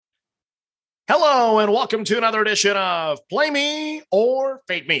Hello, and welcome to another edition of Play Me or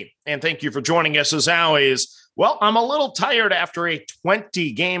Fade Me. And thank you for joining us as always. Well, I'm a little tired after a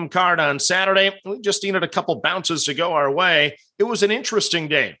 20-game card on Saturday. We just needed a couple bounces to go our way. It was an interesting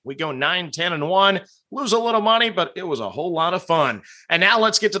day. We go 9-10-1, lose a little money, but it was a whole lot of fun. And now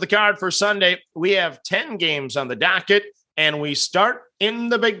let's get to the card for Sunday. We have 10 games on the docket, and we start in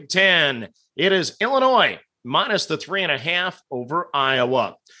the Big Ten. It is Illinois minus the 3.5 over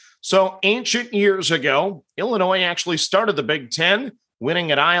Iowa. So ancient years ago, Illinois actually started the Big Ten, winning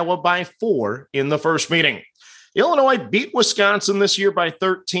at Iowa by 4 in the first meeting. Illinois beat Wisconsin this year by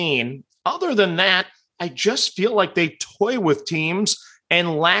 13. Other than that, I just feel like they toy with teams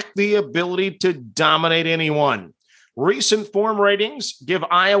and lack the ability to dominate anyone. Recent form ratings give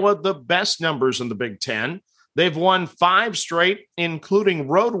Iowa the best numbers in the Big Ten. They've won 5 straight, including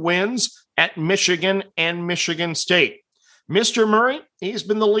road wins at Michigan and Michigan State. Mr. Murray, he's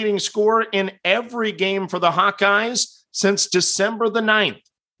been the leading scorer in every game for the Hawkeyes since December the 9th.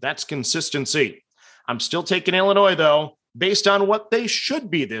 That's consistency. I'm still taking Illinois, though, based on what they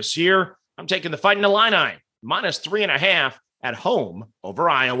should be this year. I'm taking the Fighting Illini, minus 3.5 at home over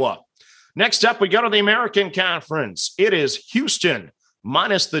Iowa. Next up, we go to the American Conference. It is Houston,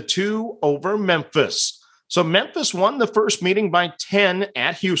 minus the 2 over Memphis. So Memphis won the first meeting by 10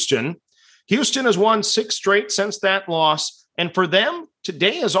 at Houston. Houston has won 6 straight since that loss. And for them,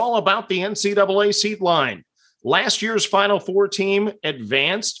 today is all about the NCAA seed line. Last year's Final Four team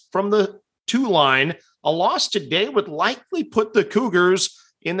advanced from the 2 line. A loss today would likely put the Cougars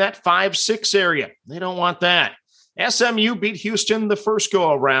in that 5-6 area. They don't want that. SMU beat Houston the first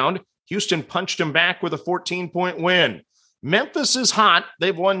go-around. Houston punched them back with a 14-point win. Memphis is hot.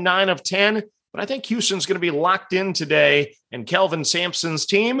 They've won 9 of 10, but I think Houston's going to be locked in today, and Kelvin Sampson's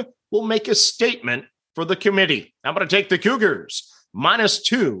team will make a statement for the committee. I'm going to take the Cougars, minus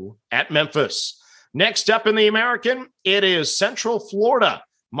 2 at Memphis. Next up in the American, it is Central Florida,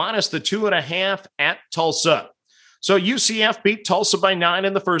 minus the 2.5 at Tulsa. So UCF beat Tulsa by 9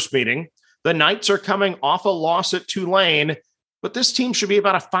 in the first meeting. The Knights are coming off a loss at Tulane, but this team should be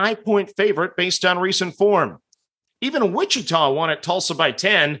about a 5-point favorite based on recent form. Even Wichita won at Tulsa by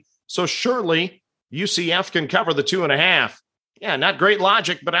 10, so surely UCF can cover the 2.5. Yeah, not great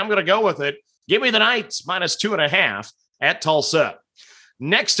logic, but I'm going to go with it. Give me the Knights, minus 2.5 at Tulsa.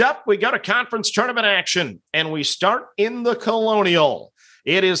 Next up, we got a conference tournament action, and we start in the Colonial.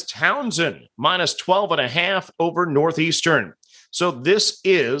 It is Townsend, minus 12.5 over Northeastern. So this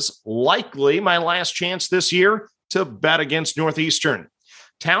is likely my last chance this year to bet against Northeastern.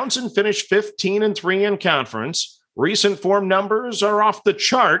 Townsend finished 15-3 in conference. Recent form numbers are off the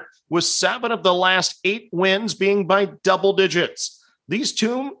chart, with 7 of the last 8 wins being by double digits. These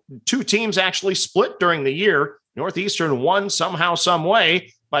two teams actually split during the year. Northeastern won somehow, some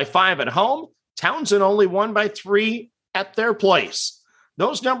way by 5 at home. Townsend only won by 3 at their place.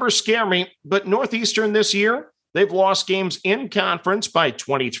 Those numbers scare me, but Northeastern this year, they've lost games in conference by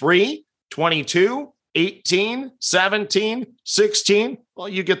 23, 22, 18, 17, 16. Well,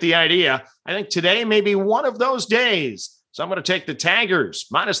 you get the idea. I think today may be one of those days. So I'm going to take the Tigers,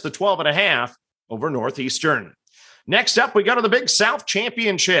 minus the 12.5 over Northeastern. Next up, we go to the Big South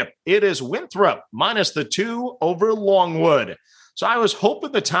Championship. It is Winthrop, minus the 2 over Longwood. So I was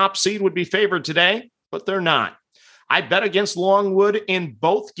hoping the top seed would be favored today, but they're not. I bet against Longwood in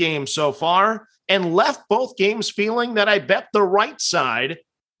both games so far and left both games feeling that I bet the right side,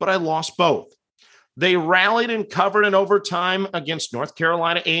 but I lost both. They rallied and covered in overtime against North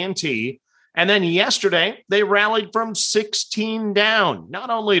Carolina A&T. And then yesterday, they rallied from 16 down, not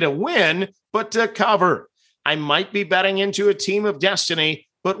only to win, but to cover. I might be betting into a team of destiny,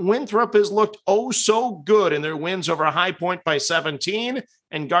 but Winthrop has looked oh so good in their wins over High Point by 17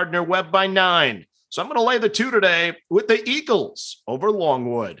 and Gardner-Webb by 9. So I'm going to lay the 2 today with the Eagles over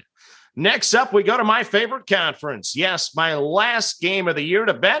Longwood. Next up, we go to my favorite conference. Yes, my last game of the year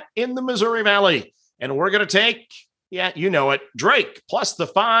to bet in the Missouri Valley. And we're going to take, yeah, you know it, Drake plus the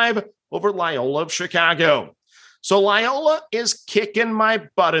 5 over Loyola of Chicago. So Loyola is kicking my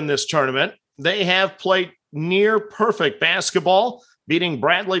butt in this tournament. They have played near perfect basketball, beating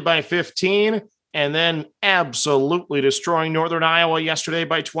Bradley by 15, and then absolutely destroying Northern Iowa yesterday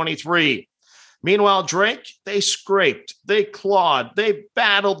by 23. Meanwhile, Drake, they scraped, they clawed, they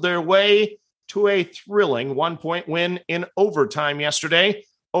battled their way to a thrilling 1-point win in overtime yesterday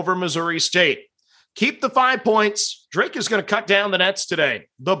over Missouri State. Keep the 5 points. Drake is going to cut down the nets today.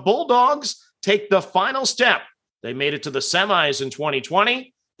 The Bulldogs take the final step. They made it to the semis in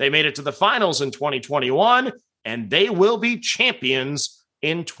 2020. They made it to the finals in 2021, and they will be champions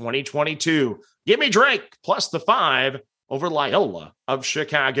in 2022. Give me Drake plus the 5 over Loyola of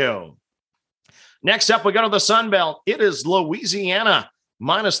Chicago. Next up, we go to the Sun Belt. It is Louisiana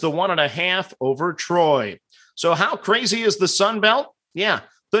minus the 1.5 over Troy. So how crazy is the Sun Belt? Yeah,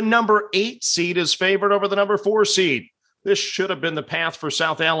 the number 8 seed is favored over the number 4 seed. This should have been the path for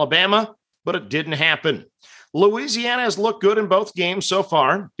South Alabama, but it didn't happen. Louisiana has looked good in both games so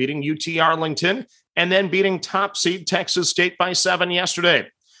far, beating UT Arlington and then beating top seed Texas State by 7 yesterday.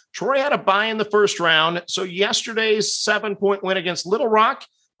 Troy had a bye in the first round, so yesterday's 7-point win against Little Rock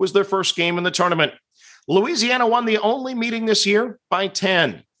was their first game in the tournament. Louisiana won the only meeting this year by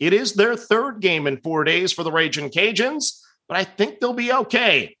 10. It is their third game in 4 days for the Ragin' Cajuns, but I think they'll be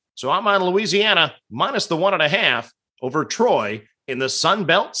okay. So I'm on Louisiana minus the 1.5 over Troy in the Sun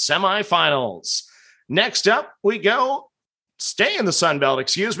Belt semifinals. Next up, we go, stay in the Sun Belt,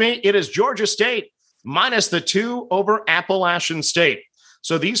 It is Georgia State minus the 2 over Appalachian State.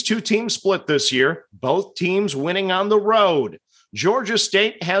 So these two teams split this year, both teams winning on the road. Georgia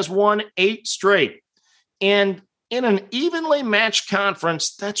State has won 8 straight. And in an evenly matched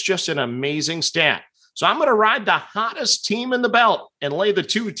conference, that's just an amazing stat. So I'm going to ride the hottest team in the belt and lay the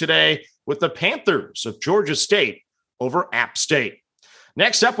 2 today with the Panthers of Georgia State over App State.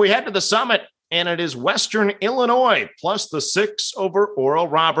 Next up, we head to the Summit, and it is Western Illinois plus the 6 over Oral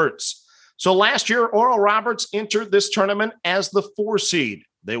Roberts. So last year, Oral Roberts entered this tournament as the 4 seed.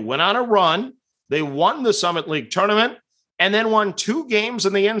 They went on a run. They won the Summit League tournament and then won 2 games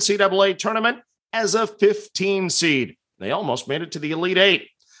in the NCAA tournament as a 15 seed. They almost made it to the Elite 8.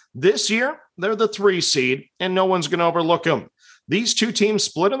 This year, they're the 3 seed, and no one's going to overlook them. These two teams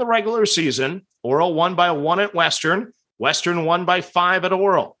split in the regular season. Oral won by 1 at Western. Western won by 5 at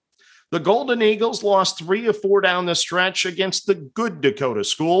Oral. The Golden Eagles lost 3 of 4 down the stretch against the good Dakota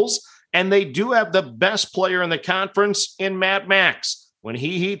schools, and they do have the best player in the conference in Mad Max. When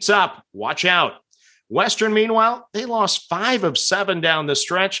he heats up, watch out. Western, meanwhile, they lost 5 of 7 down the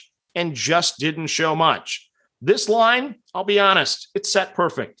stretch and just didn't show much. This line, I'll be honest, it's set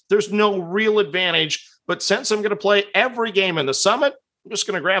perfect. There's no real advantage, but since I'm going to play every game in the Summit, I'm just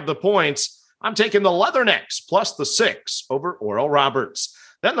going to grab the points. I'm taking the Leathernecks plus the 6 over Oral Roberts.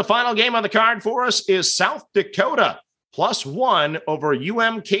 Then the final game on the card for us is South Dakota plus 1 over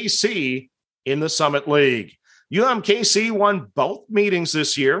UMKC in the Summit League. UMKC won both meetings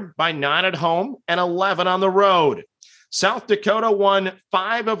this year by 9 at home and 11 on the road. South Dakota won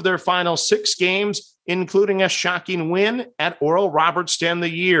 5 of their final 6 games, including a shocking win at Oral Roberts to end the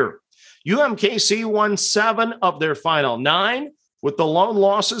year. UMKC won 7 of their final 9, with the lone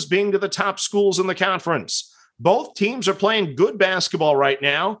losses being to the top schools in the conference. Both teams are playing good basketball right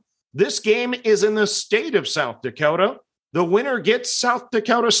now. This game is in the state of South Dakota. The winner gets South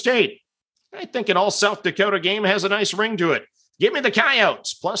Dakota State. I think an all South Dakota game has a nice ring to it. Give me the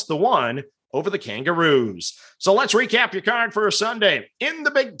Coyotes plus the 1 over the Kangaroos. So let's recap your card for Sunday. In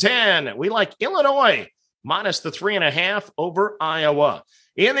the Big Ten, we like Illinois minus the 3.5 over Iowa.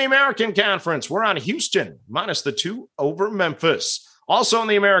 In the American Conference, we're on Houston minus the 2 over Memphis. Also in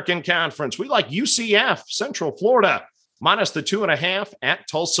the American Conference, we like UCF, Central Florida, minus the 2.5 at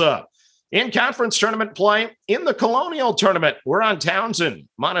Tulsa. In conference tournament play, in the Colonial tournament, we're on Townsend,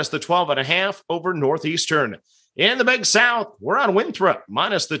 minus the 12.5 over Northeastern. In the Big South, we're on Winthrop,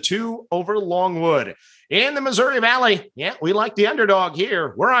 minus the 2 over Longwood. In the Missouri Valley, we like the underdog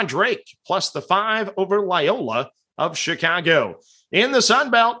here. We're on Drake, plus the 5 over Loyola of Chicago. In the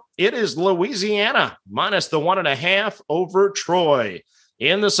Sun Belt, it is Louisiana, minus the 1.5 over Troy.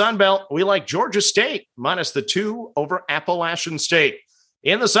 In the Sun Belt, we like Georgia State, minus the 2 over Appalachian State.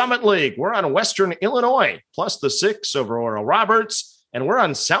 In the Summit League, we're on Western Illinois, plus the 6 over Oral Roberts, and we're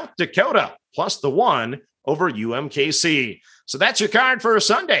on South Dakota, plus the 1 over UMKC. So that's your card for a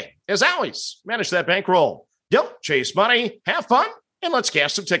Sunday. As always, manage that bankroll. Don't chase money, have fun, and let's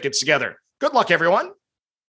cash some tickets together. Good luck, everyone.